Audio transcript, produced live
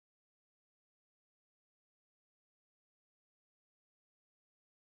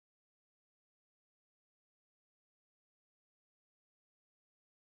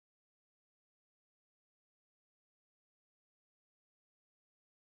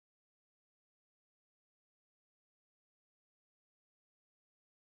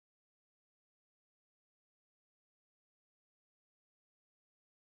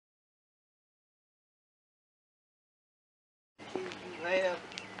Ma'am.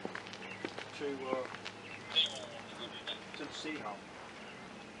 To the city hall.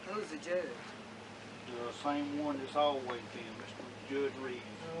 Who's the judge? The same one that's always been, Mr. Judge Reeves.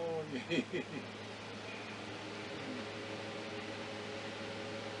 Oh, yeah.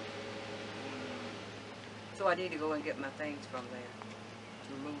 So I need to go and get my things from there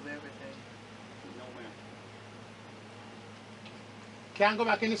to remove everything. No, ma'am. Can I go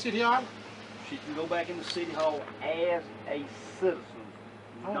back in the city hall? She can go back in the city hall as a citizen,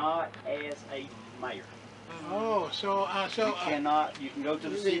 not as a mayor. Oh, so You cannot. You can go to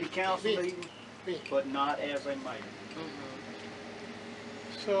the city council meeting, but not as a mayor.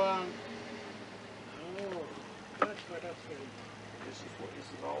 So oh, that's what I said. This is what this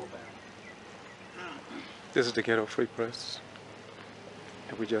is all about. This is the Ghetto Free Press,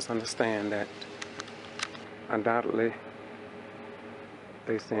 and we just understand that undoubtedly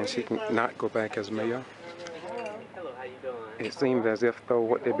they saying she can not go back as mayor. Hello, how you doing? It seems as if though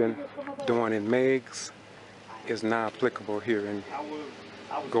what they've been doing in Meigs is now applicable here in I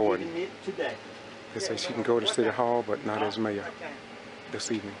was Gordon. getting it today. They say she can go to City Hall, but not as mayor this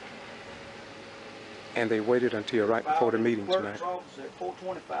evening. And they waited until right before the meeting tonight. Clerk's office at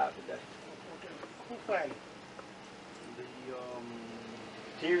 4:25 today. Who filed? The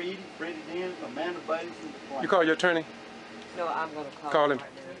Terry Edie, Freddie Dennis, Amanda Bates, and You call your attorney? No, I'm going to Call him. right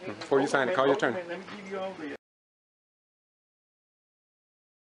now. Before you sign it, call your attorney. Let me give you all this.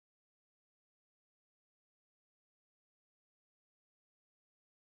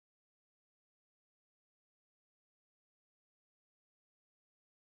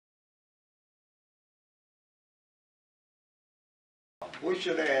 We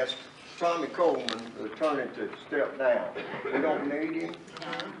should ask Tommy Coleman, the attorney, to step down. We don't need him.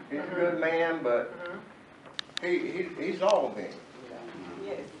 He's a good man, but he's all of him.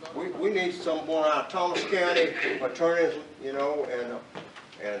 We need someone out of Thomas County attorneys, you know,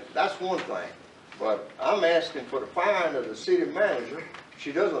 and that's one thing. But I'm asking for the firing of the city manager.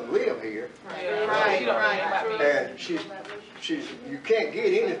 She doesn't live here. Right. And she's you can't get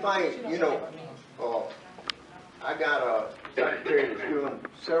anything, you know. I got a secretary that's doing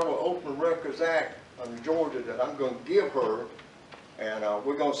several Open Records Act under Georgia that I'm going to give her, and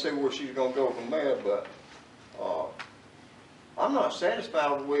we're going to see where she's going to go from there. But I'm not satisfied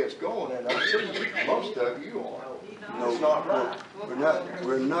with the way it's going, and I'm sure most of you are. No, it's not right.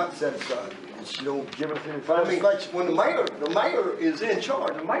 We're not satisfied. She don't give us any I mean, satisfaction. when the mayor is in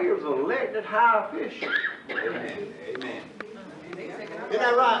charge, the mayor's an elected high official. Amen. Isn't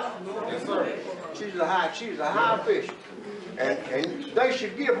that right? Yes, sir. She's a high official, and they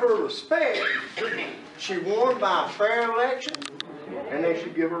should give her respect. She won by a fair election, and they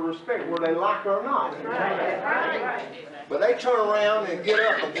should give her respect whether they like her or not. But they turn around and get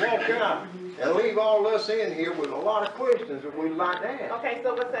up and walk out and leave all us in here with a lot of questions that we'd like to ask. Okay,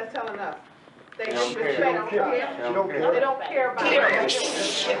 so what's that telling us? They don't care. They don't care. They don't care about it.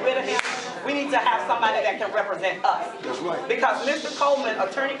 Get rid of him. We need to have somebody that can represent us. That's right. Because Mr. Coleman,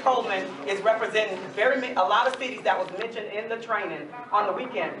 Attorney Coleman, is representing a lot of cities that was mentioned in the training on the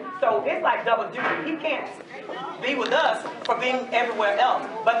weekend. So it's like double duty. He can't be with us for being everywhere else,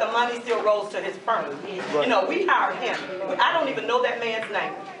 but the money still rolls to his firm. You know, we hired him. I don't even know that man's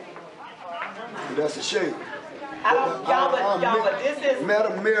name. That's a shame. I don't, y'all, but this is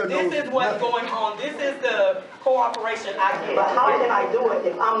what's going on. This is the cooperation I get. But how can I do it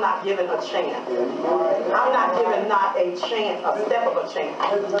if I'm not given a chance? I'm not given not a chance, a step of a chance.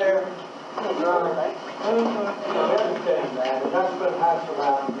 That's been passed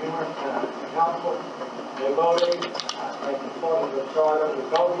around numerous times. The council, they voted, they supported the charter, we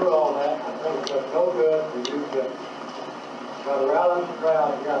go through all that. I think it's no good for you to try to rally the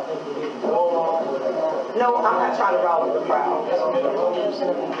crowd here. I think we need to go along with it. No, I'm not trying to rally the crowd.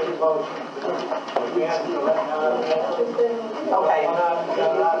 Okay.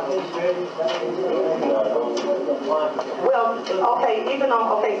 Well,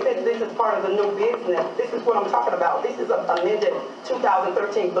 okay, since this is part of the new business, this is what I'm talking about. This is an amended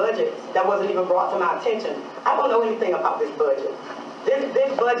 2013 budget that wasn't even brought to my attention. I don't know anything about this budget.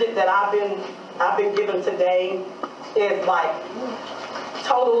 This budget that I've been given today is like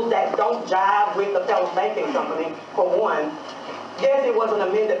totals that don't jive with the federal banking company, for one. Yes, it was an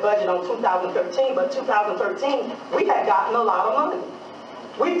amended budget on 2013, but 2013, we had gotten a lot of money.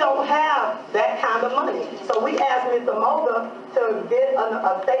 We don't have that kind of money. So we asked Mr. Moga to get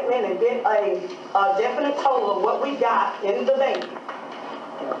a statement and get a definite total of what we got in the bank.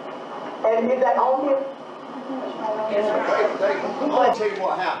 And is that on here? I'll tell you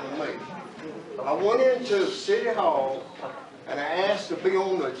what happened to me. I went into City Hall and I asked to be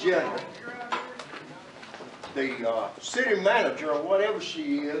on the agenda the city manager, or whatever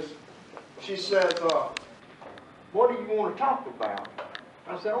she is, she says, what do you want to talk about?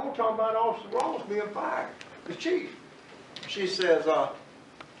 I said, I want to talk about Officer Ross being fired, the chief. She says,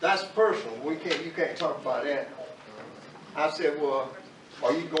 that's personal. You can't talk about that. I said, well,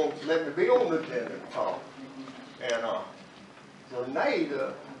 are you going to let me be on the agenda to talk? And Renee,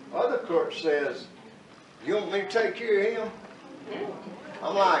 the other clerk, says, you want me to take care of him?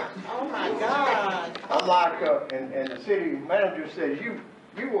 I'm like, Oh my God. I'm like, and the city manager says, you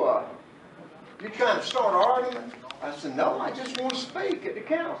trying to start an argument? I said, no, I just want to speak at the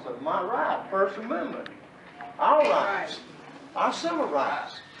council. My right, First Amendment. Our rights, our civil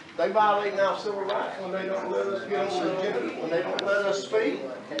rights. They violate our civil rights when they don't let us get on the agenda, when they don't let us speak.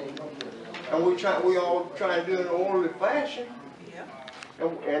 And we all try to do it in an orderly fashion.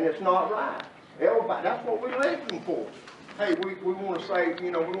 And it's not right. Everybody, that's what we elect them for. Hey, we want to say,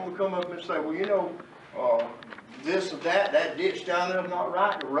 we want to come up and say, well, this or that ditch down there is not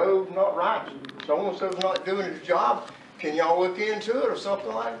right, the road's not right, so-and-so's not doing his job, can y'all look into it or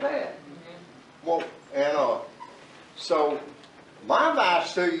something like that? Well, and so my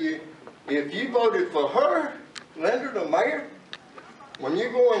advice to you, if you voted for her, Linda, the mayor, when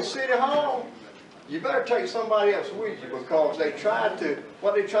you go in City Hall, you better take somebody else with you, because what they tried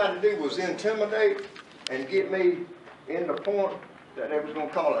to do was intimidate and get me in the point that they was going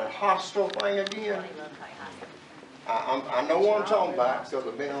to call it a hostile thing again. I know what I'm talking about, because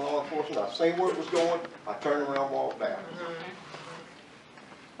I've been in law enforcement. I've seen where it was going. I turned around and walked out.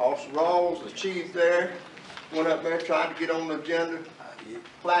 Officer Rawls, the chief there, went up there, tried to get on the agenda,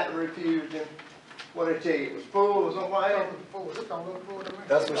 flatly refused him. What did I tell you? It was full or something like that?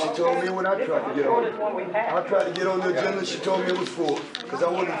 That's what she told me when I tried to get on. I tried to get on the agenda, she told me it was full, because I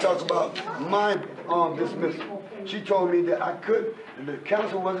wanted to talk about my dismissal. She told me that I couldn't, the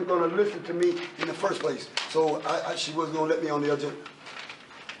council wasn't going to listen to me in the first place, so she wasn't going to let me on the agenda.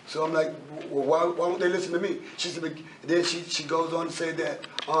 So I'm like, well, why won't they listen to me? She said, then she goes on to say that,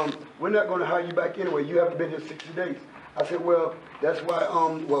 we're not going to hire you back anyway, you haven't been here 60 days. I said, well, that's why,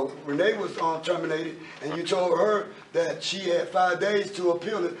 Renee was terminated, and you told her that she had 5 days to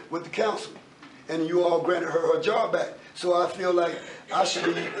appeal it with the council, and you all granted her job back. So I feel like I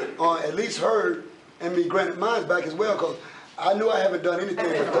should be at least heard and be granted mine back as well, because I knew I haven't done anything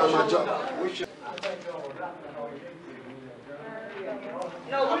but done my job.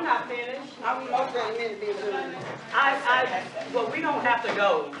 No, we're not finished. Well, we don't have to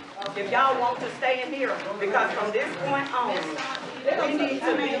go. If y'all want to stay in here, because from this point on, we need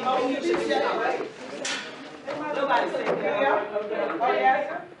to be right. Nobody said yeah. Oh,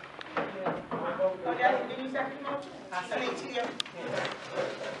 yes. Oh, yes. Did you second the motion? I second it.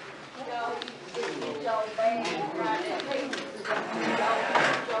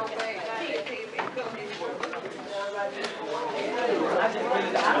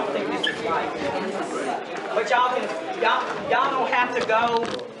 I don't think this is right. But y'all don't have to go,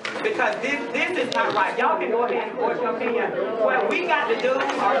 because this is not right. Y'all can go ahead and voice your opinion. What we got to do, or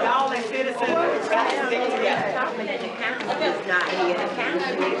y'all as citizens, got to stick together. The council is not here. The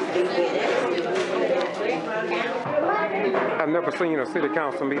council needs to do this. I've never seen a city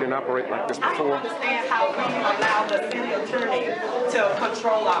council meeting operate like this I don't before. understand how we allow the city attorney to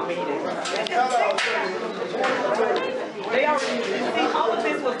control our meetings. They already, see, all of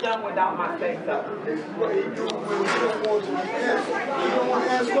this was done without my say-so.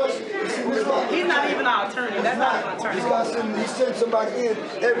 He's not even our attorney. That's not an attorney. He sent somebody in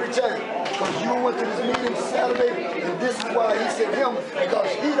every time. Because you went to this meeting Saturday, and this is why he sent him,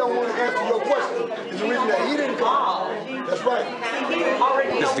 because he don't want to answer your question. It's the reason that he didn't come. That's right.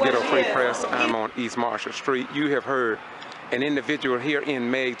 This is the Ghetto Free Press. I'm on East Marshall Street. You have heard an individual here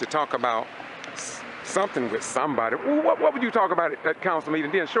in Meigs to talk about something with somebody. What would you talk about at council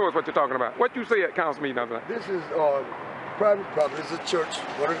meeting? Then show us what you're talking about. What you say at council meeting? This is private property. This is a church,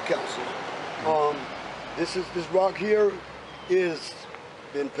 one of the councils. This rock here is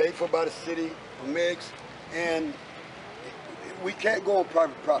been paid for by the city of Meigs, and we can't go on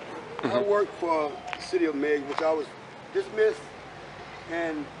private property. I work for the city of Meigs, which I was dismissed,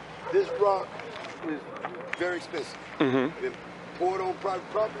 and this rock is very expensive. Been poured on private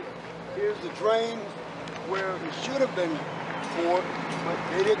property. Here's the drain where it should have been poured, but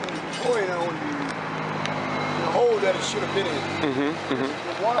they didn't pour it on the hole that it should have been in. This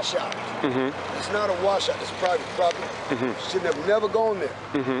is the washout. It's not a washout, it's private property. Should have never gone there.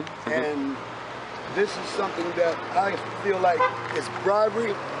 And this is something that I feel like is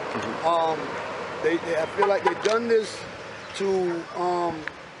bribery. I feel like they've done this to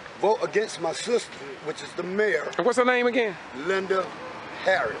vote against my sister, which is the mayor. And what's her name again? Linda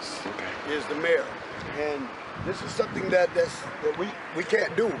Harris is the mayor. And this is something that we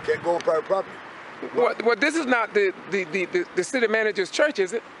can't do. We can't go on private property. Well, this is not the city manager's church,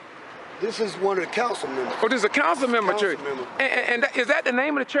 is it? This is one of the council members. Oh, this is a council member church. Member. And is that the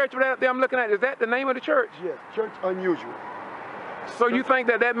name of the church that I'm looking at? Is that the name of the church? Yes, Church Unusual. So you think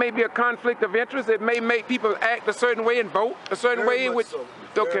that may be a conflict of interest? It may make people act a certain way and vote a certain way? Very much so.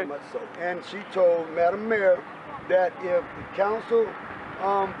 Okay. Very much so. And she told Madam Mayor that if the council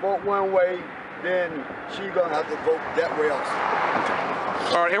vote one way, then she's gonna have to vote that way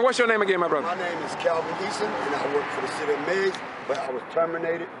also. All right, and what's your name again, my brother? My name is Calvin Eason, and I work for the city of Meigs, but I was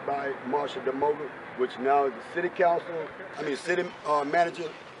terminated by Marsha DeMoga, which now is the city council, city manager,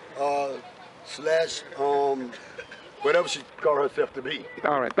 slash, whatever she called herself to be.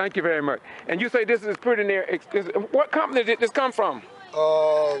 All right, thank you very much. And you say this is pretty near, what company did this come from?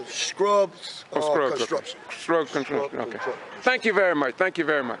 Scrubs Construction. Scrubs Construction, okay. Thank you very much, thank you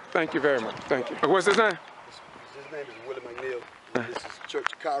very much, thank you very much, thank you. What's his name? His name is Willie McNeil. This is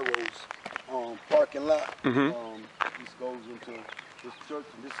Church Cairo's parking lot. This goes into this church,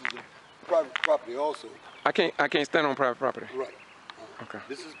 and this is a private property also. I can't stand on private property. Right. Okay.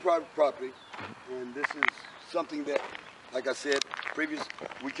 This is private property, and this is something that, like I said,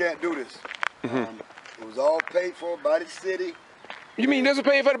 we can't do this. It was all paid for by the city. You mean this was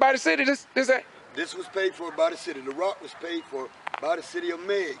paid for by the city? This was paid for by the city. The rock was paid for by the city of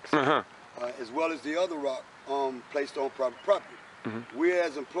Meigs, as well as the other rock placed on private property. We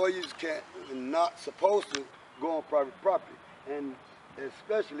as employees not supposed to go on private property, and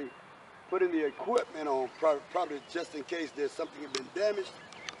especially putting the equipment on private property just in case there's something that's been damaged,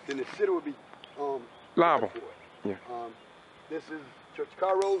 then the city would be liable. For it. Yeah. This is Church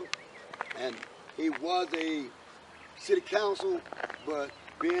Cairo, and he was a city council, but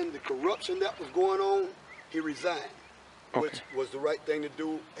being the corruption that was going on, he resigned, which was the right thing to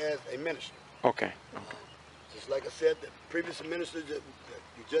do as a minister. Okay. Just like I said, the previous minister that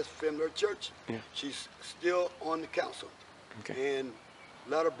you just filmed her church, she's still on the council. And a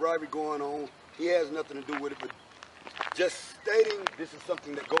lot of bribery going on. He has nothing to do with it, but just stating this is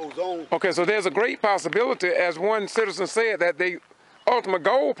something that goes on. Okay, so there's a great possibility, as one citizen said, that the ultimate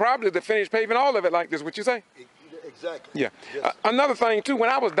goal probably is to finish paving all of it like this, what you say? Exactly. Yeah. Yes. Another thing too, when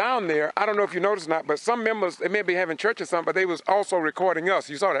I was down there, I don't know if you noticed or not, but some members, they may be having church or something, but they was also recording us.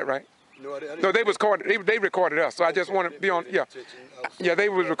 You saw that, right? No, I didn't. No, they recorded us. So I just want to be on, yeah, they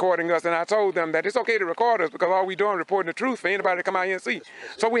was recording us, and I told them that it's okay to record us because all we doing is reporting the truth for anybody to come out here and see.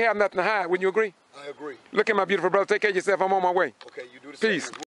 So we have nothing to hide. Wouldn't you agree? I agree. Look at my beautiful brother. Take care of yourself. I'm on my way. Okay, you do the same. Peace.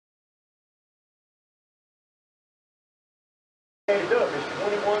 It's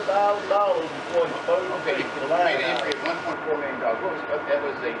 $21,000 before it's supposed to Okay, you made an entry of $1.4 million. That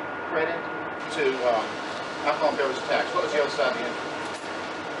was a credit to alcohol and beverage tax. What was the other side of the entry?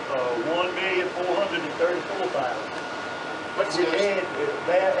 $1,434,000. What's We the other add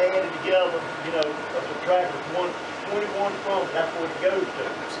that added together, subtract 121 from it. That's what it goes to.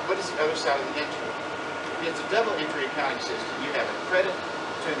 What is the other side of the entry? It's a double entry accounting system. You have a credit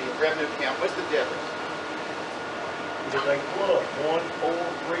to the revenue account. What's the debit? It's a plus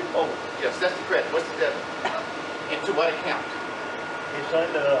 1434. Yes, that's the credit. What's the debit? Into what account? It's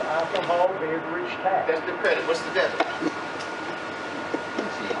under alcohol beverage tax. That's the credit. What's the debit?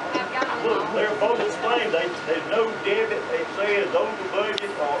 Look, they're both explained. There's no debit. It says over budget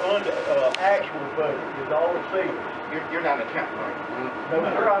or under actual budget is all it says. You're not an accountant, are you? No,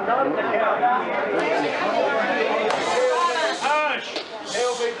 sir, I'm not an accountant. Hush!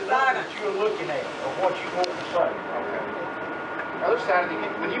 Tell me the number that you're looking at or what you want to say. Okay. The other side of the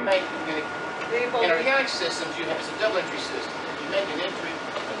when you make in accounting systems, it's a double entry system. You make an entry,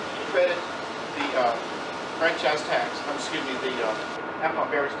 credit the franchise tax. The alcohol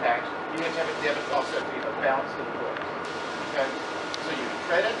beverage tax. You have to have a debit to offset the balance of the books. Okay? So you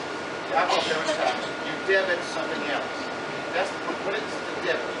credit the alcohol beverage tax, you debit something else. That's what is the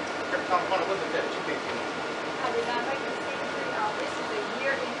debit? What's the debit you think? I did not make this entry. This is a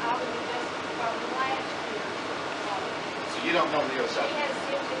year-end audit adjustment from last year. So you don't know the other side? She has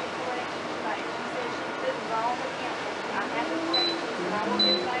still been correct today. She said she put the wrong account. I haven't changed it, and I will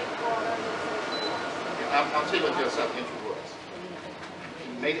get paid for it under the system. I'll tell you what the other side of the entry was.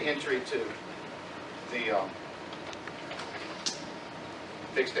 Made an entry to the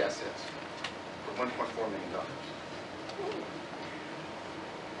fixed assets for $1.4 million.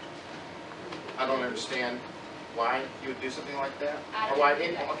 I don't understand why you would do something like that. Or why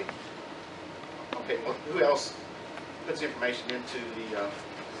it, okay, well, who else puts information into the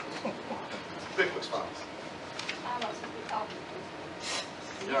QuickBooks files? I'm not supposed to be talking.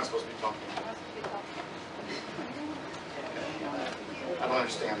 You're not supposed to be talking. I'm not supposed to be talking. I don't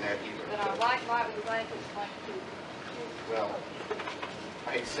understand that either. But I like what the bank explained to you. Well,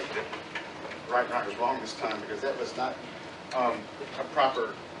 I hate to say that right was wrong this time because that was not a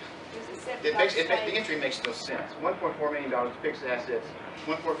proper. The entry makes no sense. $1.4 million fixed assets,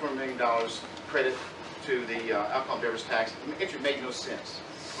 $1.4 million credit to the alcohol beverage tax. The entry made no sense.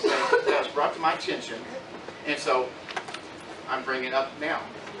 Okay? That was brought to my attention, and so I'm bringing it up now.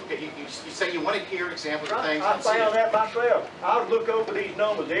 Okay, you say you want to hear examples of things. I found that myself. I look over these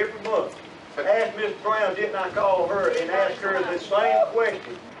numbers every month. Ask Ms. Brown, didn't I call her and ask her the same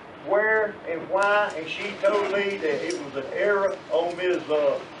question? Where and why? And she told me that it was an error on Ms.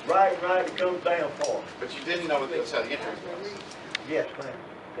 Right that comes down for. But you didn't know what the other side of the entry was. Yes, ma'am.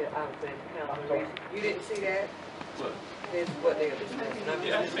 Yeah, I was saying, Councilman, you didn't see that? What? It's what they were discussing.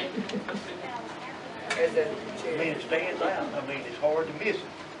 Yeah, I see. As a I mean, it stands out. I mean, it's hard to miss it.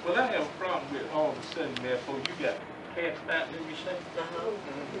 Well, I have a problem with all of a sudden, therefore, you got passed out, let me say.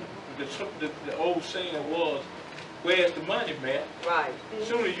 The old saying was, where's the money, man? Right. As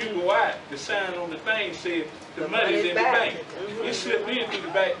soon as you go out, the sign on the thing said the money's in the bank. It slipped in through the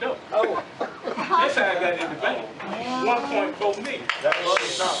back door. Oh. That's how I got in the bank. 1.4 million. That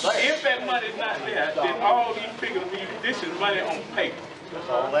money's not there. If that money's not there, then all these figures mean this is money on paper.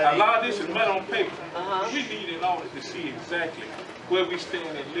 All A that lot of this is money on paper. We need an audit to see exactly where we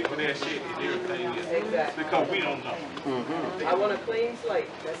stand and liquid asset and everything else. Exactly. Because we don't know. I want a clean slate.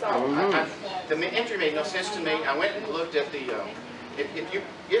 That's all. The entry made no sense to me. I went and looked at the, if you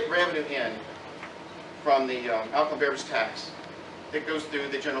get revenue in from the alcohol beverage tax, it goes through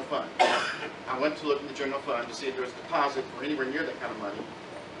the general fund. I went to look in the general fund to see if there was a deposit for anywhere near that kind of money.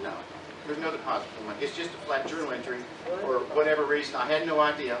 No, there's no deposit for money. It's just a flat journal entry for whatever reason. I had no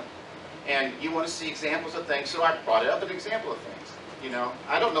idea. And you want to see examples of things, so I brought up an example of things. You know,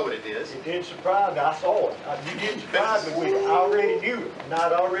 I don't know what it is. It didn't surprise me. I saw it. You didn't surprise me with it. I already knew it. And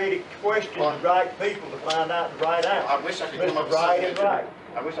I'd already questioned the right people to find out the right answer. I wish I could come up with something.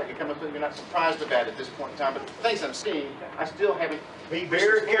 I wish I could come up with something you're not surprised about at this point in time. But the things I'm seeing, I still haven't. Be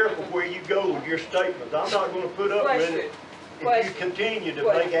very careful where you go with your statements. I'm not going to put up with it if you continue to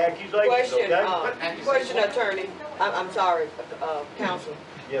make accusations, okay? Question, attorney. I'm sorry, counsel.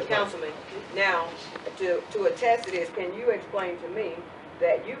 Yes, Councilman. Now, to attest to this, can you explain to me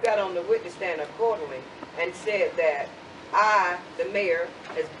that you got on the witness stand accordingly and said that I, the mayor,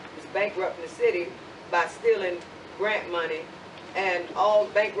 is bankrupting the city by stealing grant money and all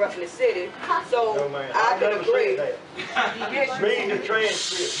bankrupting the city, so no, I can agree. Read the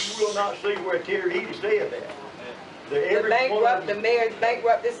transcript. You will not see where Terry Eady said that. The mayor's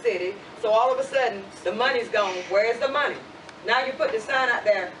bankrupt the city, so all of a sudden, the money's gone. Where's the money? Now you put the sign out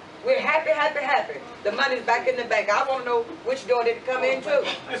there, we're happy, happy, happy. The money's back in the bank. I want to know which door did it come into.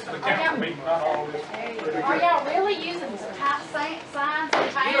 Are y'all really using signs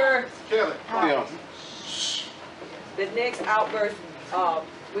and tags? The next outburst,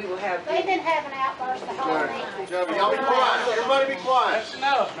 we will have. They didn't have an outburst the whole night. Y'all be quiet. Everybody be quiet. That's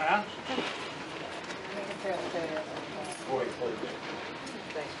enough now.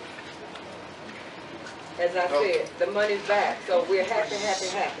 As I said, the money's back, so we're happy, happy,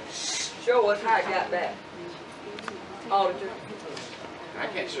 happy. Show us how it got back. Auditor. I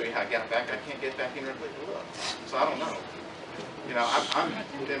can't show you how I got back. I can't get back in and look. So I don't know. You know, I'm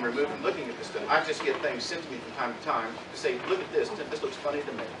been removed from looking at this stuff. I just get things sent to me from time to time to say, look at this. This looks funny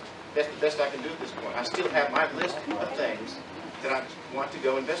to me. That's the best I can do at this point. I still have my list of things that I want to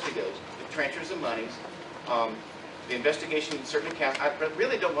go investigate. The transfers of monies, the investigation in certain accounts. I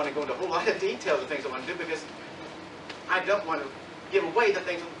really don't want to go into a whole lot of detail of the things I want to do because I don't want to give away the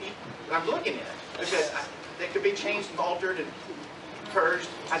things I'm looking at. Because they could be changed and altered and purged.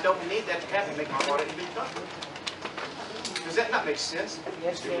 I don't need that to happen to make my audit even tougher. Does that not make sense?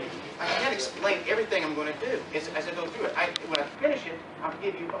 Yes, sir. I can't explain everything I'm going to do as I go through it. When I finish it, I'll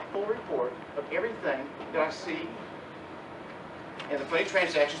give you a full report of everything that I see in the funny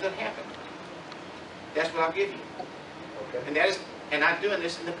transactions that happen. That's what I'll give you. Okay. And I'm doing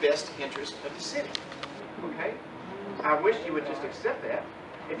this in the best interest of the city. Okay? I wish you would just accept that.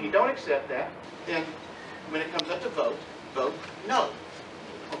 If you don't accept that, then when it comes up to vote, vote no.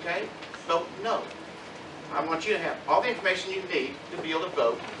 Okay? Vote no. I want you to have all the information you need to be able to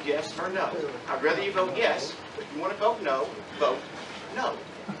vote yes or no. I'd rather you vote yes, but if you want to vote no, vote no.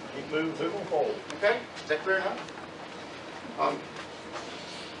 Keep moving forward. Okay? Is that clear enough?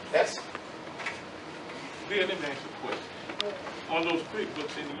 That's... Bill, let me ask you a question. On those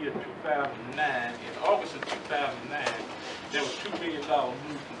QuickBooks in the year 2009, in August of 2009, there was $2 million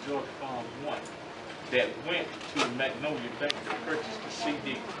moved from Georgia Farms 1 that went to Magnolia Bank to purchase the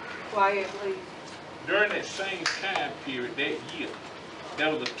CD. Quiet, please. during that same time period, that year,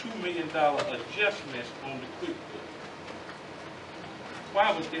 there was a $2 million adjustment on the QuickBooks.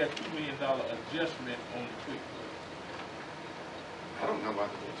 Why was there a $2 million adjustment on the QuickBooks? I don't know why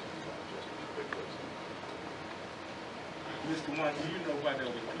the adjustment on the QuickBooks. Mr. One, do you know why there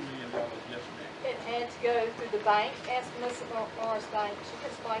was a $2 million adjustment? It had to go through the bank, ask Melissa Morris Bank, she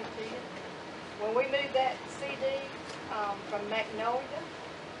can explain it to you. When we moved that CD from Magnolia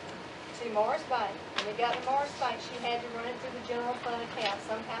to Morris Bank, when we got to Morris Bank, she had to run it through the general fund account,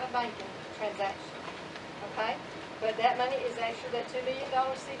 some kind of banking transaction, okay? But that money is actually that $2 million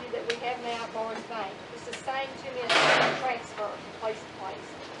CD that we have now at Morris Bank. It's the same $2 million transfer from place to place.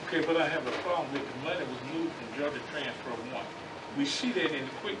 Okay, but I have a problem with the money was moved from Georgia Transfer 1. We see that in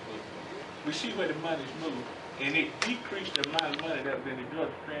the QuickBooks. We see where the money's moved, and it decreased the amount of money that was in the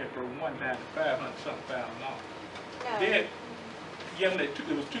Georgia Transfer 1 down to $500-something thousand. No. Then, yeah, it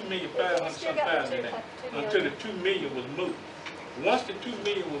was $2,500,000-something thousand in there until the $2 million was moved. Once the $2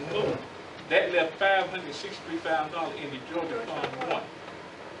 million was moved, that left $563,000 in the Georgia Fund 1.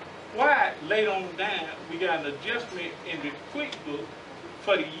 Why later on down we got an adjustment in the QuickBooks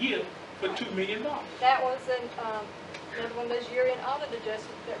for the year for $2 million? That was another one of those year-end audit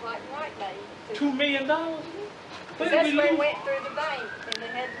adjustments that Right made. $2 million? Because that's where it went through the bank, and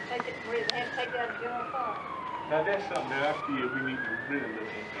they had to take it out of general fund. Now that's something that I feel we need to really look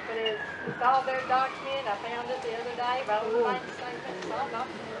into. But it's all there documented. I found it the other day, right on the bank statement. It's all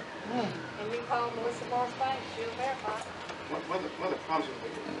documented. And you call Melissa Morris Bank, she'll verify it. One of the problems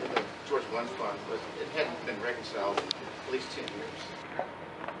with the Georgia Lunch Fund was it hadn't been reconciled in at least 10 years.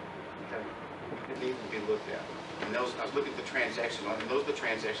 Okay. It needed to be looked at. And I was looking at the transaction, and those are the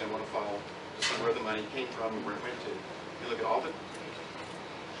transactions I want to follow to see where the money came from and where it went to. You look at all the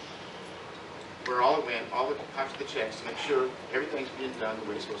where all it went, all the types of the checks to make sure everything's being done the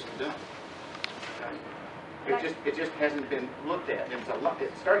way it's supposed to be done. Okay. It just hasn't been looked at. It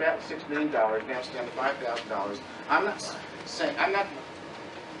started out with $6 million, now it's down to $5,000. I'm not saying I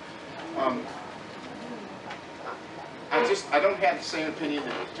don't have the same opinion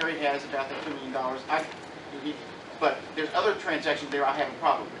that Terry has about that $2 million. But there's other transactions there I have a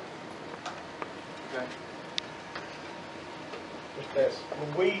problem with. Okay.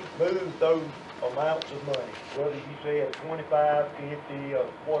 When we move those amounts of money, whether you say at 25, 50, or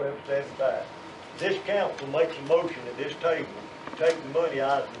whatever, 75, this council makes a motion at this table to take the money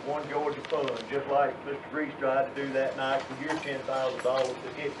out of the One Georgia Fund, just like Mr. Reese tried to do that night for your $10,000 to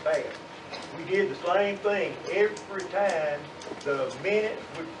get passed. We did the same thing every time. The minutes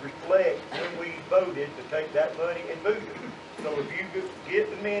would reflect when we voted to take that money and move it. So if you get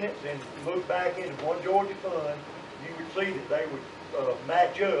the minutes and look back into One Georgia Fund, you would see that they would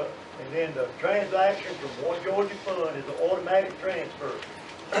match up, and then the transaction from One Georgia Fund is an automatic transfer.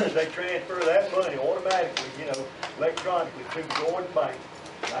 They transfer that money automatically, electronically to the Georgia Bank.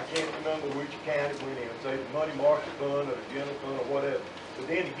 I can't remember which account it went in, say the money market fund or the general fund or whatever. But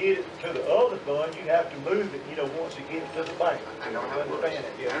then to get it to the other fund, you have to move it, once it gets to the bank. I know how it works.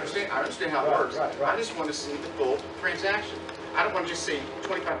 I understand how it works. I just want to see the full transaction. I don't want to just see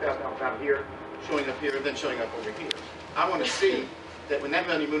 $25,000 out here, showing up here, then showing up over here. I want to see that when that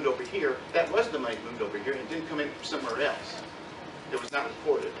money moved over here, that was the money moved over here and it didn't come in from somewhere else. It was not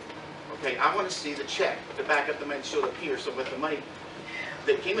reported. Okay, I want to see the check to back up the money showed up here, so with the money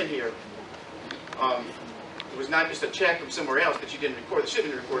that came in here, it was not just a check from somewhere else that you didn't record. It should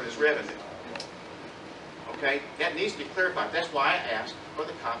have been reported as revenue. Okay, that needs to be clarified. That's why I asked for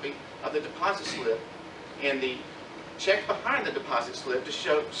the copy of the deposit slip and the check behind the deposit slip to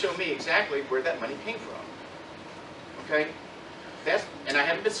show me exactly where that money came from. Okay, and I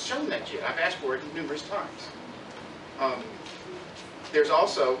haven't been shown that yet. I've asked for it numerous times. There's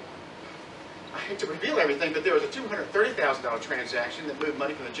also, I hate to reveal everything, but there was a $230,000 transaction that moved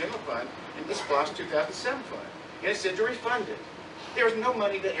money from the general fund into the SPLOST 2007 fund. And it said to refund it. There was no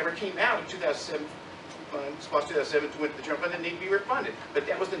money that ever came out of 2007 fund, SPLOST 2007, went to the general fund that needed to be refunded. But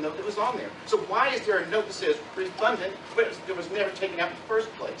that was the note that was on there. So why is there a note that says refund it, but it was never taken out in the first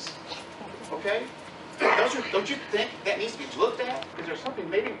place? Okay? Don't you think that needs to be looked at? Is there something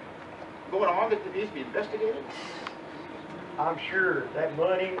maybe going on that needs to be investigated? I'm sure that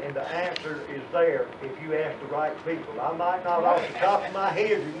money and the answer is there if you ask the right people. I might not off the top of my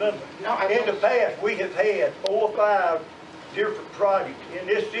head remember. In the past, we have had 4 or 5 different projects in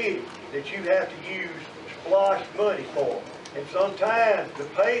this city that you have to use SPLOST money for. And sometimes to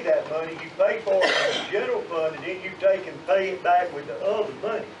pay that money, you pay for it in the general fund, and then you take and pay it back with the other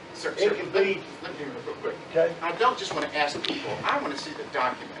money. Sir, it can be. Let me do it real quick. Okay. I don't just want to ask people. I want to see the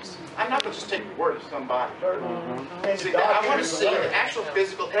documents. I'm not going to just take the word of somebody. See, I want to see the actual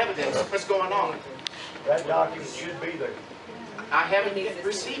physical evidence of what's going on. That document should be there. I haven't yet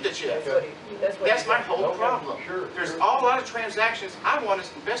received it yet. That's my whole Okay, problem. sure, There's sure. a lot of transactions I want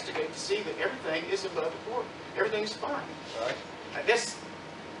to investigate to see that everything is above board. Everything's fine. Right. That's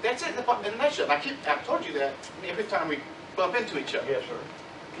it in a nutshell. I've told you that every time we bump into each other. Yes, sir.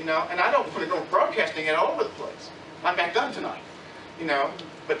 You know, and I don't want to go broadcasting it all over the place, like I've done tonight. You know,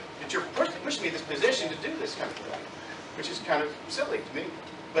 but you're pushing me in this position to do this kind of thing, which is kind of silly to me.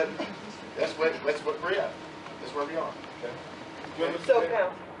 But that's what we're at. That's where we are. Okay. So,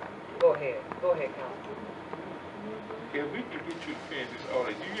 Council, go ahead, Council. If we can get you to finish this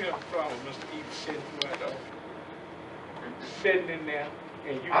audit, do you have a problem with Mr. Edie sitting right there? Sitting in there,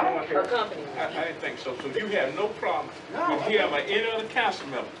 and you want to... Accompany. I didn't think so. So you have no problem No, with him or any other council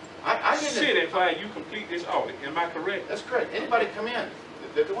member I didn't. sitting while you complete this audit. Am I correct? That's correct. Anybody come in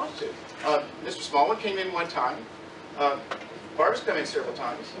that wants to. Mr. Smallwood came in one time. Barb's come in several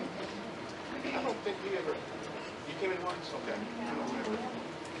times. I don't think you ever. You came in once. Okay.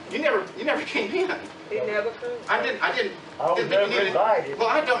 You never came in. He never could. I didn't. I was never invited. Well,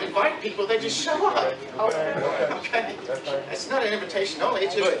 I don't invite people. They just show up. Okay. That's fine. It's not an invitation only.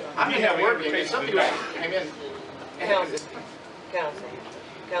 It's just I'm in have there an working. And some invitation people came in.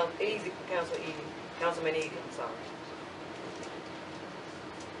 Councilman Edie, I'm sorry.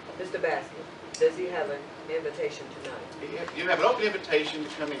 Mr. Basket, does he have an invitation tonight? You have an open invitation to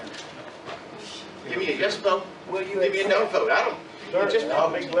come in. Give me a yes vote. Will you Give me a no vote. I don't. Sir, Just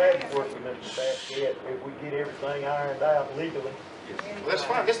I'll be glad to work with Mr. Basket if we get everything ironed out legally. Well, that's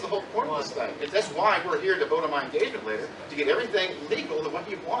fine. That's the whole point of this thing. That's why we're here to vote on my engagement letter, to get everything legal the way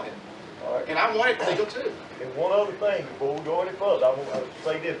you want it. All right. And I want it legal too. And one other thing before we go any further, I want to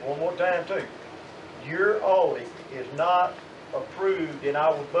say this one more time too. Your audit is not approved in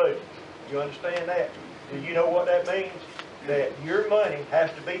our budget. You understand that? Do you know what that means? That your money has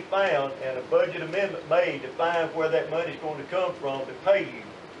to be found and a budget amendment made to find where that money is going to come from to pay you.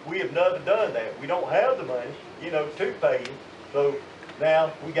 We have never done that. We don't have the money, to pay you. So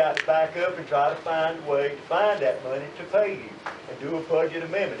now we got to back up and try to find a way to find that money to pay you and do a budget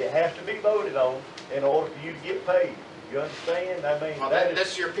amendment. It has to be voted on in order for you to get paid. You understand? I mean, Well,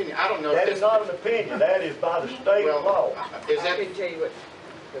 that's your opinion. I don't know. that is not an opinion. That is by the state law. Is I that? can tell you what,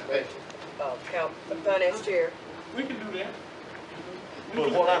 Finance Chair. We can do that.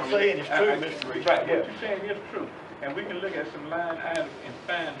 But what I'm saying is true, Mr. Reed. Right, what Yeah. you're saying is true. And we can look at some line items and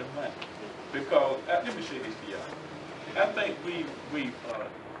find the money. Because, let me say this to y'all. I think we've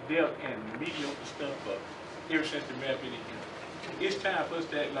dealt in mediocre stuff ever since the mayor been in here. It's time for us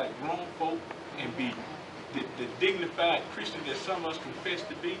to act like grown folk and be the dignified Christian that some of us confess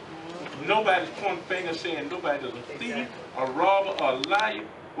to be. Nobody's pointing fingers saying nobody's a thief, a robber, or a liar.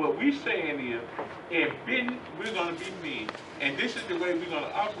 What we're saying is, in business, we're going to be mean. And this is the way we're going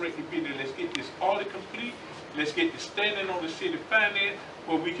to operate in business. Let's get this audit complete. Let's get the standing on the city finance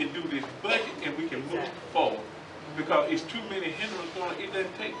where we can do this budget and we can move forward. Because it's too many hindrances going on. It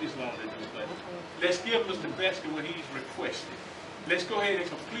doesn't take this long to do budget. Let's give Mr. Baskin what he's requested. Let's go ahead and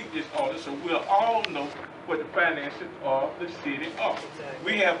complete this audit so we'll all know what the finances of the city are.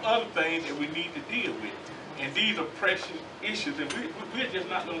 We have other things that we need to deal with. And these are precious issues, and we're just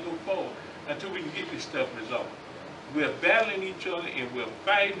not going to go forward until we can get this stuff resolved. We're battling each other, and we're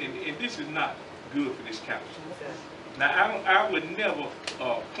fighting, and this is not good for this council. Now, I would never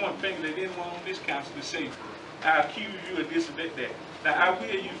point fingers at anyone on this council to say, I accuse you of this or that. Now, I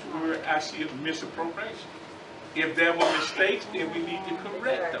will use the word I see as misappropriation. If there were mistakes, then we need to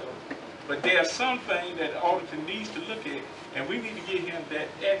correct them. But there are some things that the auditor needs to look at, and we need to give him that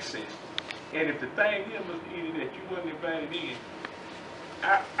access. And if the thing is, Mr. Edie, that you wasn't invited in,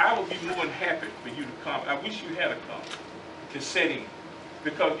 I would be more than happy for you to come. I wish you had come to sit in,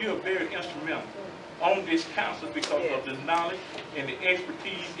 because you're very instrumental on this council because of the knowledge and the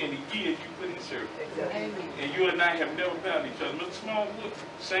expertise and the years you put in service. Exactly. And you and I have never found each other. Mr. Smallwood,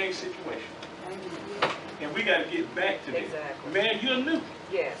 same situation. And we got to get back to that. Exactly. Man, you're new.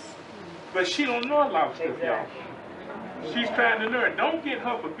 Yes. But she don't know a lot of stuff, y'all. Exactly. She's trying to learn. Don't get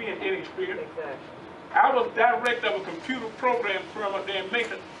her for being inexperienced. Exactly. I was director of a computer program firm up there in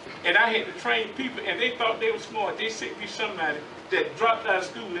Macon, and I had to train people, and they thought they were smart. They sent me somebody that dropped out of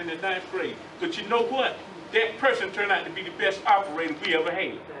school in the 9th grade. But you know what? That person turned out to be the best operator we ever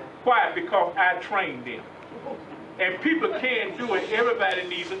had. Why? Because I trained them. And people can't do it. Everybody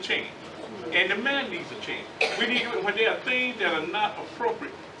needs a chance. And the man needs a chance. We need, when there are things that are not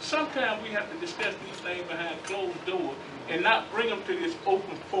appropriate, sometimes we have to discuss these things behind closed doors and not bring them to this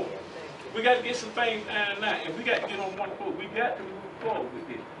open forum. We got to get some things ironed out, and we got to get on one foot. We got to move forward with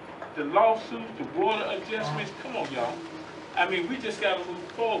this. The lawsuits, the water adjustments, come on, y'all. I mean, we just got to move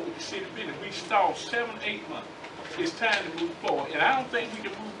forward with the city business. We stalled 7, 8 months. It's time to move forward. And I don't think we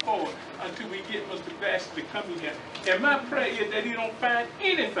can move forward until we get Mr. Bassett to come in here. And my prayer is that he don't find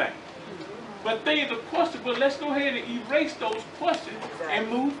anything. But things are questionable. Let's go ahead and erase those questions and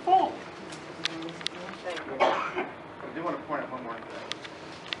move forward. I do want to point out one more thing.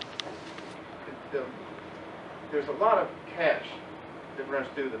 There's a lot of cash that runs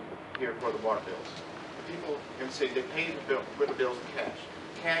through here for the water bills. People in the city, they pay the bills in cash.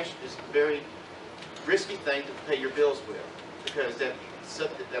 Cash is a very risky thing to pay your bills with, because that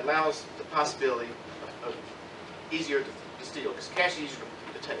allows the possibility of easier to steal, because cash is easier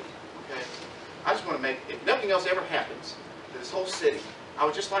to take. Okay, I just want to make, if nothing else ever happens to this whole city, I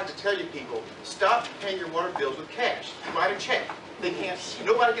would just like to tell you people, stop paying your water bills with cash. Write a check. They can't.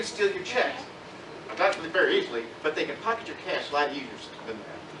 Nobody can steal your checks. Not very easily, but they can pocket your cash a lot easier than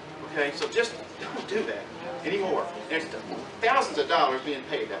that. Okay, so just don't do that anymore. There's thousands of dollars being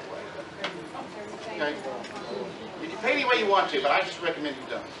paid that way. Okay? You can pay any way you want to, but I just recommend you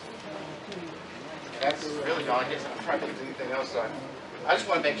don't. That's really all. I guess I'm trying to think of anything else. I just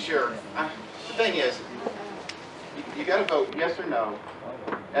want to make sure. The thing is, you got to vote yes or no.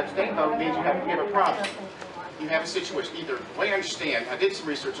 Abstain vote means you have a problem. You have a situation. Either, the way I understand, I did some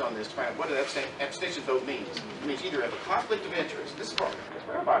research on this to find out what an abstention vote means. It means either have a conflict of interest. This is for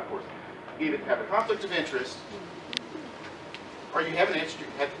everybody, of course. Either have a conflict of interest, or you haven't answered,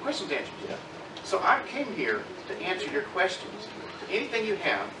 have questions answered yet. So I came here to answer your questions. Anything you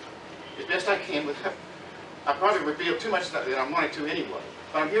have, as best I can. I probably revealed too much that I wanted to anyway.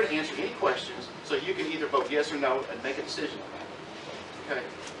 But I'm here to answer any questions, so you can either vote yes or no and make a decision on that. Okay.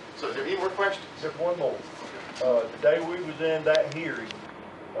 So is there any more questions? Just one more. The day we was in that hearing,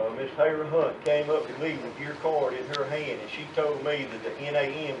 Miss Taylor Hunt came up to me with your card in her hand, and she told me that the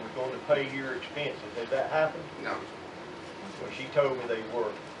NAM was going to pay your expenses. Has that happened? No. Well, she told me they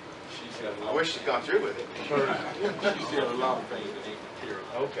were. I wish she'd gone through with it. She said a lot of things that ain't material.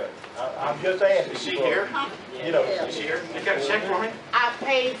 Okay. I'm just asking. Is she here? You know. Is she here? You got a check for me? I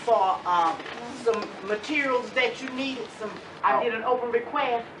paid for some materials that you needed. I did an open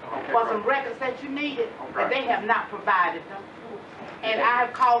request for some records that you needed, and they have not provided them. And I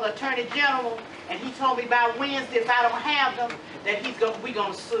have called the Attorney General, and he told me by Wednesday, if I don't have them, that we're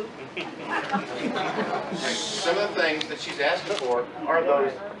gonna sue. Some of the things that she's asking for are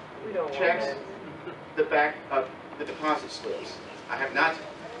those checks, the back of the deposit slips. I have not.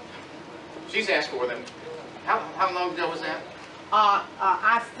 She's asked for them. How long ago was that?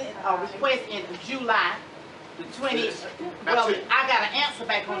 I sent a request in July, the 20th. Well, I got an answer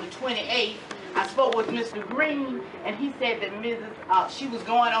back on the 28th. I spoke with Mr. Green, and he said that she was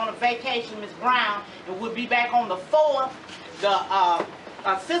going on a vacation, Ms. Brown, and would be back on the 4th. The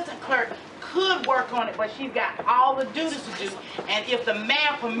assistant clerk could work on it, but she's got all the duties to do, and if the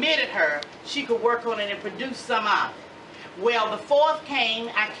mayor permitted her, she could work on it and produce some of it. Well, the 4th came,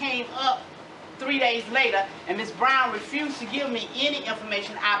 I came up 3 days later, and Ms. Brown refused to give me any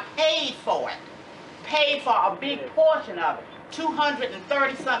information. I paid for it, paid for a big portion of it,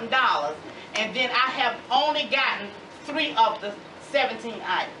 $230-something, and then I have only gotten 3 of the 17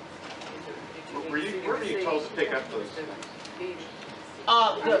 items. Where were you told to pick up those things?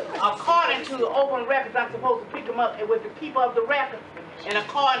 According to the open records, I'm supposed to pick them up with the keeper of the records, and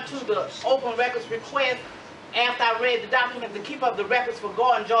according to the open records request, after I read the document, the keeper of the records for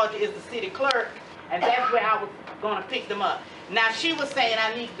Gordon, Georgia is the city clerk, and that's where I was going to pick them up. Now, she was saying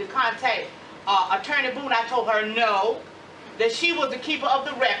I needed to contact Attorney Boone. I told her no, that she was the keeper of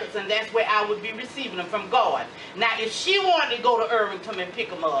the records, and that's where I would be receiving them from Gordon. Now, if she wanted to go to Irvington and pick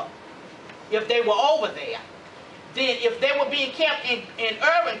them up, if they were over there, then if they were being kept in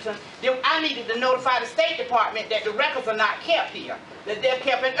Irvington, then I needed to notify the State Department that the records are not kept here, that they're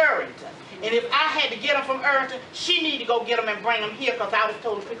kept in Irvington. And if I had to get them from Irvington, she needed to go get them and bring them here, because I was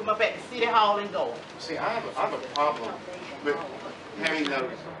told to pick them up at the City Hall and go. See, I have a problem with having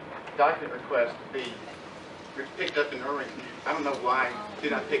those document requests to be picked up in Irvington. I don't know why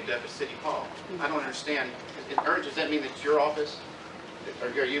they're not picked up at City Hall. I don't understand. In Irvington, does that mean it's your office?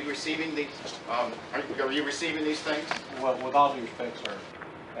 Are you receiving these? Are you receiving these things? Well, with all due respect, sir,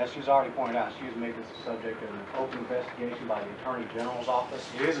 as she's already pointed out, she has made this a subject of an open investigation by the Attorney General's office.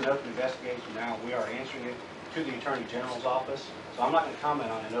 It is an open investigation now. We are answering it to the Attorney General's office. So I'm not going to comment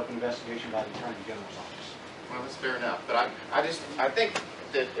on an open investigation by the Attorney General's office. Well, that's fair enough. But I think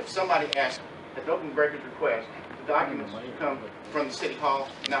that if somebody asks an open records request, the documents should come from the City Hall,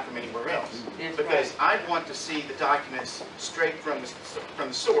 not from anywhere else. Because I want to see the documents straight from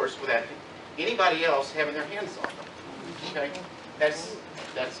the source without anybody else having their hands on them. Okay? that's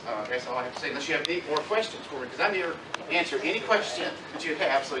all I have to say. Unless you have any more questions for me, because I'm here to answer any question that you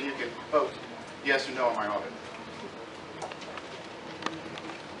have, so you can vote yes or no on my audit.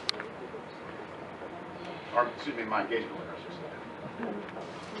 Or excuse me, my engagement letter.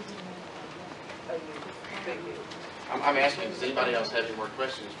 I'm asking, does anybody else have any more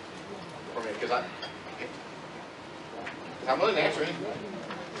questions for me? Because I'm willing to answer anything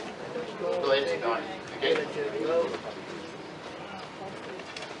related to my engagement.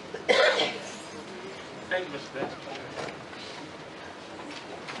 Thank you, Mr. Bass.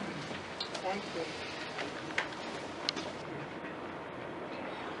 Thank you.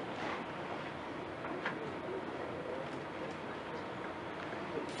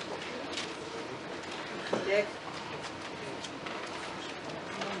 Next.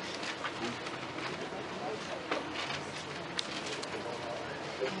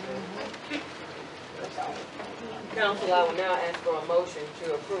 Council, I will now ask for a motion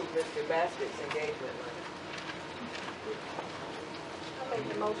to approve Mr. Baskett's engagement letter. I make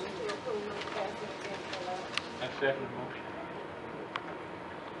the motion to approve Mr. Baskett's engagement letter. I second the motion.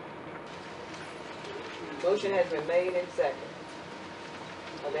 Motion has been made and seconded.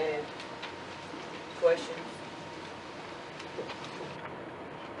 Are there any questions?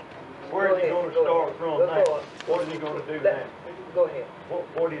 Where is he going to start from now? What is he going to do now? Go ahead.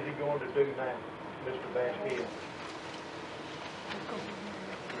 What is he going to do now, Mr. Basket?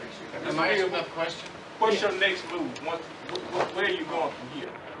 Am I asking another question? What's your next move? Where are you going from here?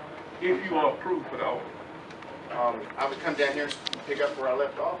 If you are approved for the audit. I would come down here and pick up where I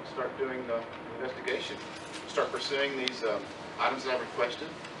left off, start doing the investigation, start pursuing these items that I've requested,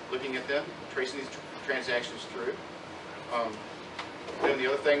 looking at them, tracing these transactions through. Doing the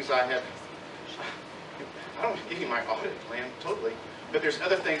other things I have, I don't give you my audit plan totally, but there's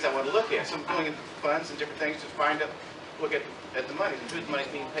other things I want to look at. So I'm going into funds and different things to find out, look at the money and who the money's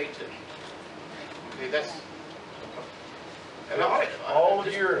being paid to. Okay, that's an audit. All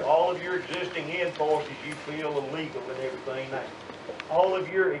of your existing invoices you feel illegal and everything now. All of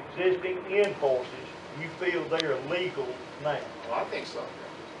your existing invoices you feel they are legal now. Well, I think so.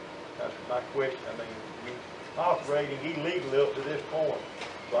 That's my question. I mean, we're operating illegally up to this point,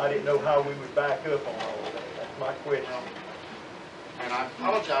 so I didn't know how we would back up on all of that. That's my question. And I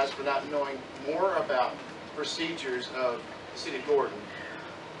apologize for not knowing more about procedures of the city of Gordon.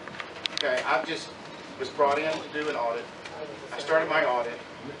 Okay, I just was brought in to do an audit. I started my audit,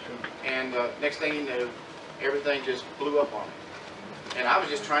 and next thing you knew, everything just blew up on me. And I was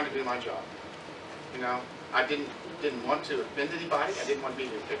just trying to do my job. You know, I didn't want to offend anybody. I didn't want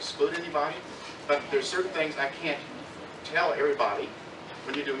to exclude anybody. But there's certain things I can't tell everybody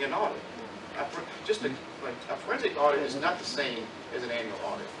when you're doing an audit. A forensic audit is not the same as an annual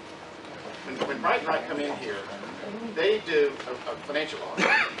audit. When Bright come in here, they do a financial audit,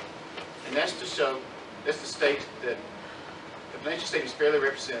 and that's to state that the financial statements fairly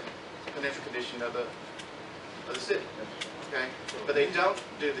represent the financial condition of the city. Okay, but they don't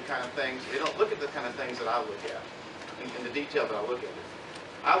do the kind of things. They don't look at the kind of things that I look at, in the detail that I look at it.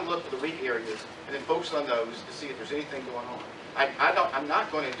 I look for the weak areas and then focus on those to see if there's anything going on. I'm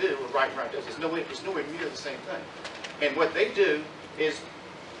not going to do what Bright does. It's nowhere near the same thing. And what they do is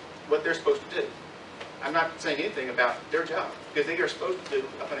what they're supposed to do. I'm not saying anything about their job, because they are supposed to do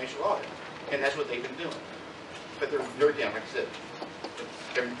a financial audit, and that's what they've been doing. But they're again, like I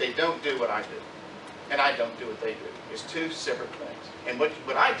said, they don't do what I do, and I don't do what they do. It's two separate things. And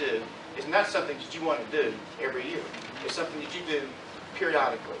what I do is not something that you want to do every year. It's something that you do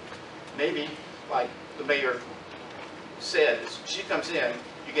periodically. Maybe, like the mayor said, she comes in,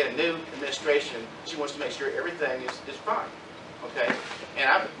 you get a new administration, she wants to make sure everything is fine. Okay?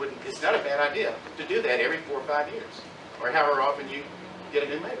 And it's not a bad idea to do that every 4 or 5 years, or however often you get a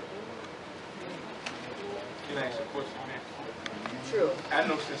new mayor. Can I ask a question, man? Sure. I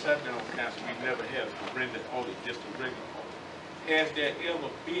know since I've been on council, we've never had a forensic audit, just a regular audit. Has there ever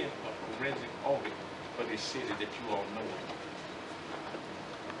been a forensic audit for this city that you all know of?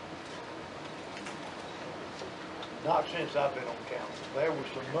 Not since I've been on council. There was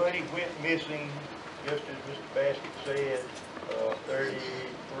some money went missing, just as Mr. Basket said,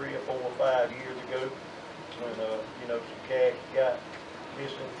 33 or 4 or 5 years ago, when some cash got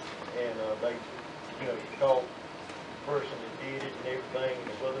missing, and they caught the person that did it and everything,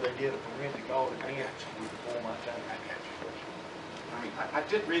 and whether they did a forensic audit then was before my time. I mean, I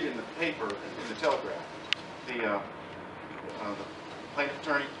did read in the paper, in the Telegraph, the plaintiff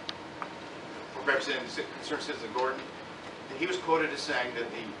attorney representing the concerned citizens of Gordon, he was quoted as saying that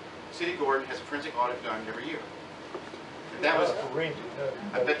the city of Gordon has a forensic audit done every year. And that was forensic.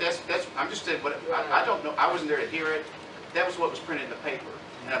 but that's I'm just saying. What I don't know. I wasn't there to hear it. That was what was printed in the paper.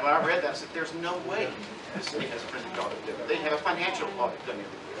 And when I read that, I said, there's no way the city has a forensic audit done. They have a financial audit done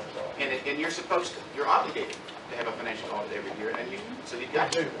every year. And you're supposed to, you're obligated to have a financial audit every year, and so you've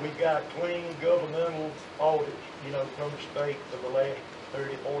got to. We got clean governmental audits, you know, from the state for the last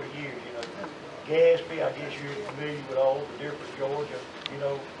 30, 40 years, you know. Gatsby, I guess you're familiar with all the different Georgia, you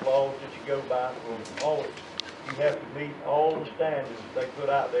know, laws that you go by for audits. You have to meet all the standards they put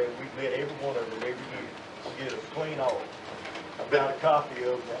out there. We met every one of them every year to get a clean audit. I've got a copy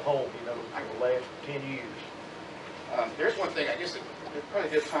of the whole, you know, for the last 10 years. There's one thing, I guess it probably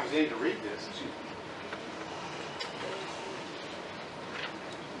a good time to read this.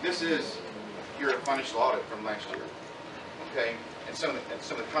 This is your financial audit from last year, okay? And some of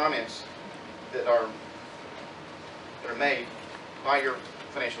the comments that are made by your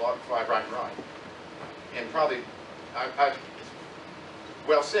financial audit by Right and Right, and probably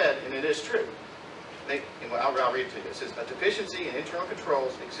well said, and it is true. I'll read it to you. It says, a deficiency in internal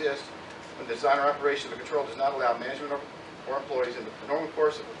controls exists when the design or operation of a control does not allow management or employees in the normal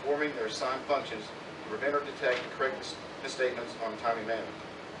course of performing their assigned functions to prevent or detect and correct misstatements on a timely manner.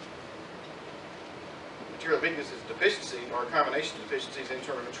 Material weaknesses, deficiency, or a combination of deficiencies in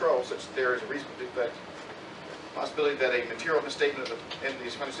internal control, such that there is a reasonable defect, possibility that a material misstatement in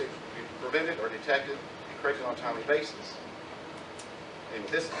these functions will be prevented or detected and corrected on a timely basis. And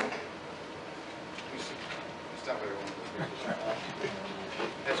this, it's not what I want.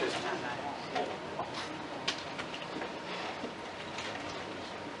 That's just.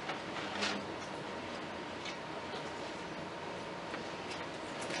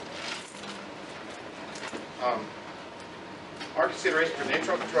 Our consideration for the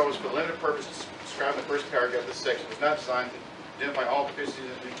internal control is for the limited purpose described in the first paragraph of this section. It was not designed to identify all deficiencies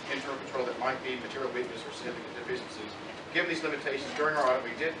in the internal control that might be material weakness or significant deficiencies. Given these limitations, during our audit,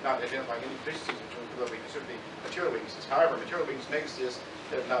 we did not identify any deficiencies in internal control that we consider to be material weaknesses. However, material weaknesses may exist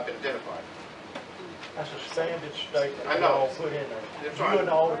that have not been identified. That's a standard statement I know. all put in there. That's You right. an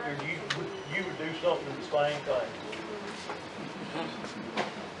auditor, you would do something the same thing.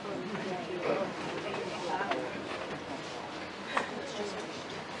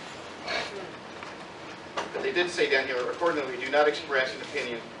 But they did say down here, accordingly, we do not express an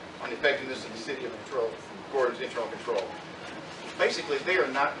opinion on the effectiveness of the city of Gordon's internal control. Basically, they are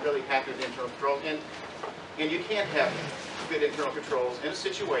not really happy with internal control, and you can't have good internal controls in a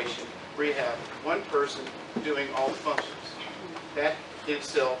situation where you have one person doing all the functions. That in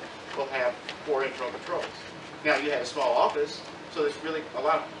itself will have poor internal controls. Now, you have a small office, so there's really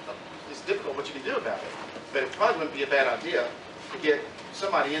it's difficult what you can do about it. But it probably wouldn't be a bad idea to get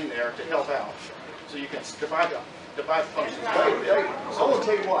somebody in there to help out, so you can divide the functions. I'm gonna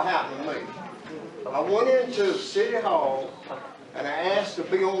tell you what happened to me. I went into City Hall and I asked to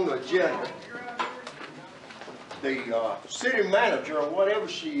be on the agenda. The city manager, or whatever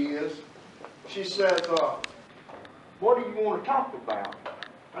she is, she says, what do you want to talk about?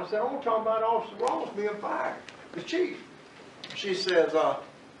 I said, I want to talk about Officer Ross being fired, the chief. She says,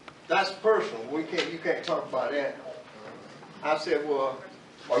 that's personal. You can't talk about that. I said, well,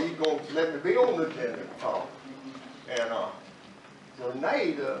 are you going to let me be on the agenda to talk? And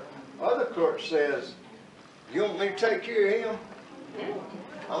Renee, the other clerk, says, you want me to take care of him?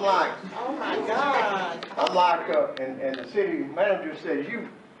 I'm like, Oh my God. I'm like, and the city manager says, you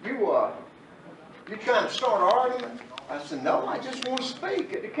trying to start an argument? I said, no, I just want to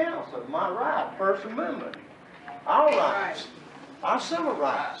speak at the council. My right, First Amendment. Our rights, our civil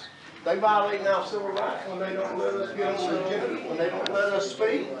rights. They violate our civil rights when they don't let us get on the agenda, when they don't let us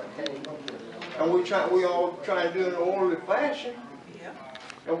speak. And we all try to do it in an orderly fashion.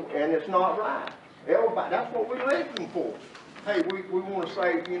 And it's not right. Everybody, that's what we elected them for. Hey, we want to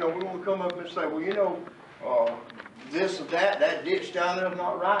say, we want to come up and say, well, this or that ditch down there is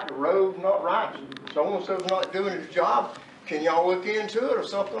not right, the road's not right, so-and-so's not doing his job. Can y'all look into it or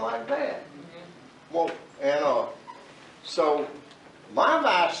something like that? Well, and so my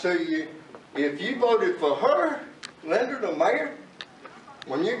advice to you, if you voted for her, Linda, the mayor,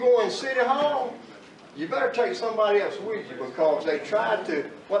 when you go in City Hall, you better take somebody else with you, because what they tried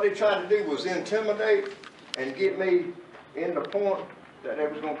to do was intimidate and get me in the point that they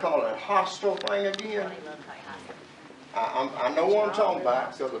was going to call it a hostile thing again. I know what I'm talking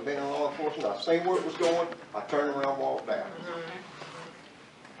about, because I've been in law enforcement. I've seen where it was going. I turned around and walked out.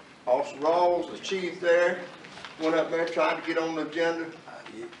 Officer Rawls, the chief there, went up there, tried to get on the agenda,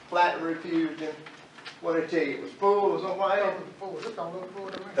 flatly refused him. What did I tell you? It was full or somebody else?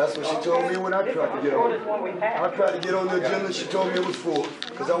 That's what she told me when I tried to get on. I tried to get on the agenda. She told me it was full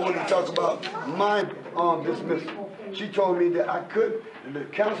because I wanted to talk about my dismissal. she told me that the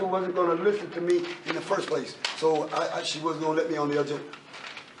council wasn't gonna listen to me in the first place. So she wasn't gonna let me on the agenda.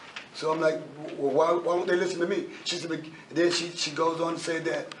 So I'm like, well, why won't they listen to me? She said, then she goes on to say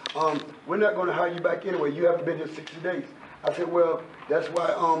that, we're not gonna hire you back anyway. You haven't been here 60 days. I said, well, that's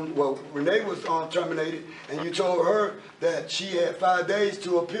why, well, Renee was terminated, and you told her that she had 5 days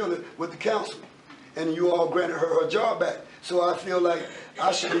to appeal it with the council, and you all granted her job back. So I feel like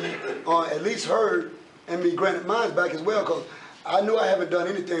I should be at least heard and be granted mine back as well, because I know I haven't done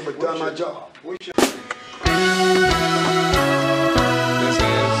anything but done my job.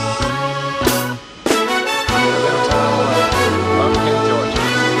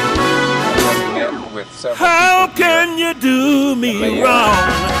 How can you do me wrong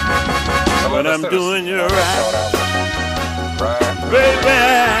when I'm doing you right? Baby,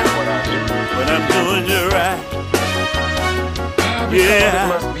 when I'm doing you right.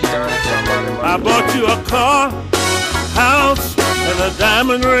 Yeah, I bought you a car, house, and a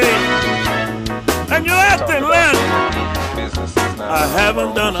diamond ring, and you're acting like I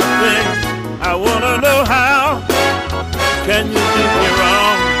haven't done a thing. I wanna know how can you do me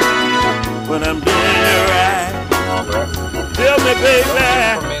wrong when I'm doing you right? Tell me, baby,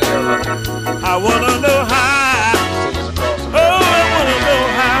 I wanna know how. Oh, I wanna know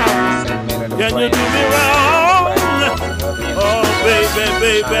how can you do me wrong? Oh,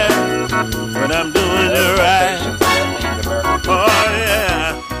 baby, when I'm doing you right. Oh,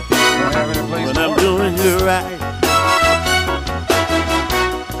 yeah, when I'm doing you right.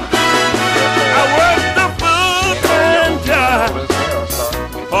 I work the full-time job,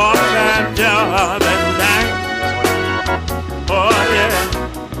 part-time job at night. Oh, yeah.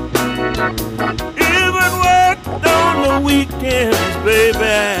 Even worked on the weekends,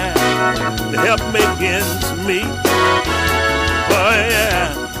 baby, to help make ends meet. Oh, yeah.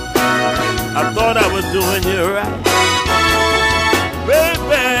 I thought I was doing you right.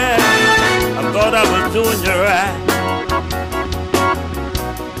 Baby, I thought I was doing you right.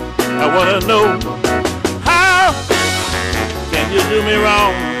 I wanna know, how can you do me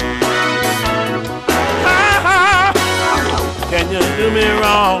wrong? How can you do me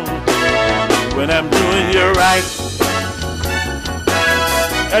wrong when I'm doing you right?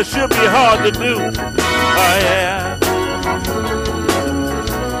 That should be hard to do. Oh yeah.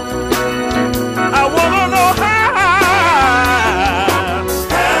 I wanna know how.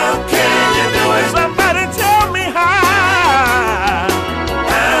 How can you do it? Somebody tell me how.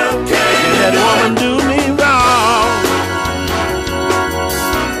 How can that woman do me wrong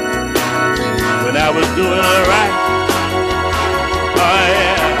when I was doing her right? Oh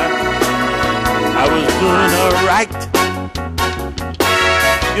yeah, I was doing her right.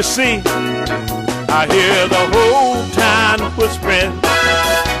 You see, I hear the whole town whispering,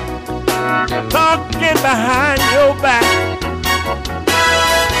 talking behind your back.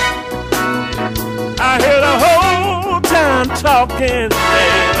 I hear the whole town talking,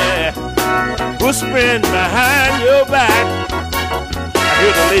 baby, whispering behind your back. I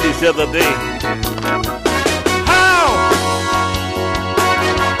heard the ladies the other day, how?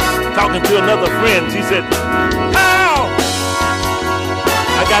 Talking to another friend, she said, how?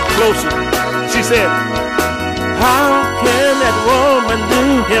 I got closer, she said, how can that woman do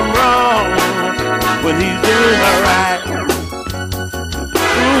him wrong when he's doing her right?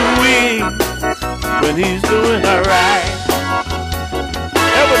 Ooh-wee, when he's doing her right.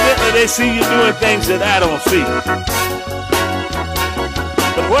 Evidently they see you doing things that I don't see.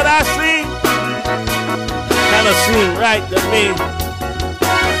 But what I see kind of seems right to me.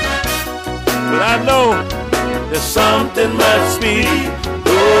 But I know there's something must be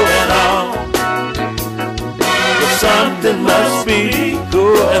going on. There's something must be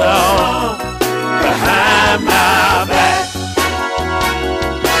going on behind my back.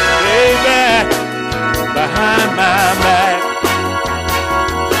 Baby, behind my back.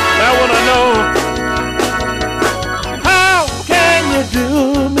 I wanna know, how can you do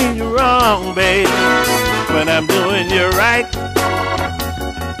me wrong, baby, when I'm doing you right?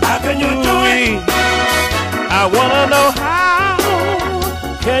 How can you do it? I wanna know, how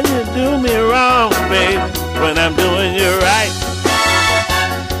can you do me wrong, baby, when I'm doing you right?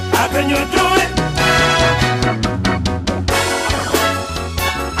 How can you do it?